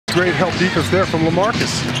Great help defense there from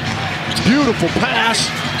LaMarcus. Beautiful pass,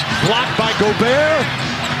 blocked by Gobert.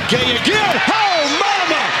 Gay again. Oh,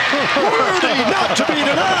 mama! Rudy, not to be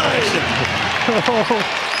denied.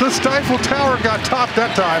 Oh, the Stifle Tower got topped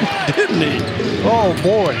that time, didn't he? Oh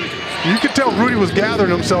boy, you could tell Rudy was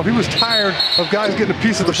gathering himself. He was tired of guys getting a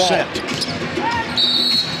piece of the ball.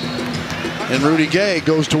 And Rudy Gay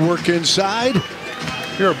goes to work inside.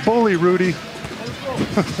 You're a bully, Rudy.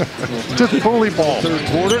 Just bully ball. Third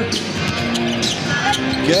quarter.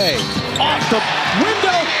 Gay off the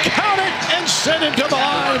window, count it, and send it to the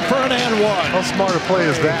line for an and one. How smart a play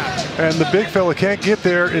is that? And the big fella can't get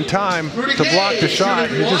there in time to block the shot.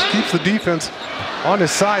 He just keeps the defense on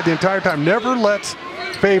his side the entire time. Never lets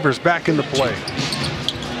Favors back into play.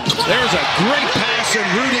 There's a great pass, and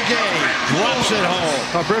Rudy Gay drops it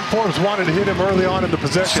home. Brent Forbes wanted to hit him early on in the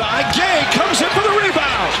possession. Gay comes in for the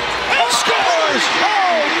rebound and scores!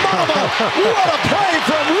 Oh, mama! What a play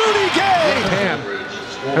from Rudy Gay!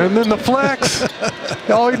 And then the flex.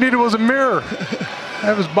 All he needed was a mirror.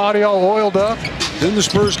 Have his body all oiled up. Then the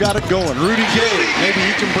Spurs got it going. Rudy Gay, maybe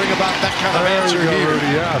he can bring about that kind of answer here.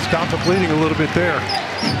 Rudy, yeah, stop the bleeding a little bit there.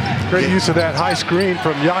 Great use of that high screen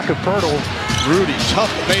from Jakob Poeltl. Rudy,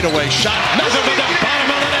 tough fadeaway shot. Nothing but the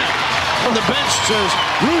bottom of the net. On the bench says,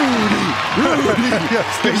 Rudy. Yes,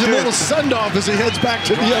 gives a little send-off as he heads back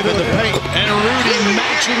to the end of the paint. And Rudy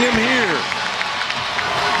matching him here.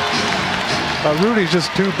 Rudy's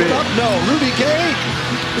just too big. No, Rudy Gay.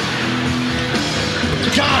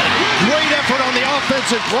 Got it. Great effort on the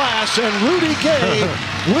offensive glass. And Rudy Gay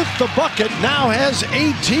with the bucket now has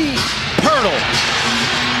 18. Poeltl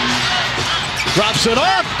drops it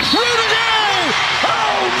off. Rudy Gay!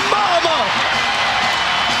 Oh, mama!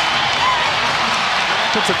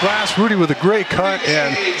 Puts a glass. Rudy with a great cut.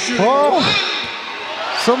 And, oh,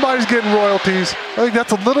 somebody's getting royalties. I think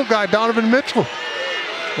that's a little guy, Donovan Mitchell.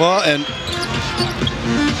 Well, and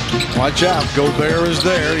watch out, Gobert is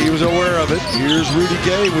there. He was aware of it. Here's Rudy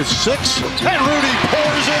Gay with 6, and Rudy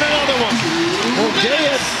pours in another one. Well, Gay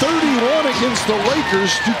had 31 against the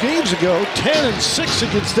Lakers 2 games ago, 10 and 6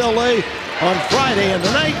 against LA on Friday, and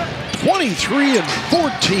tonight 23 and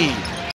 14.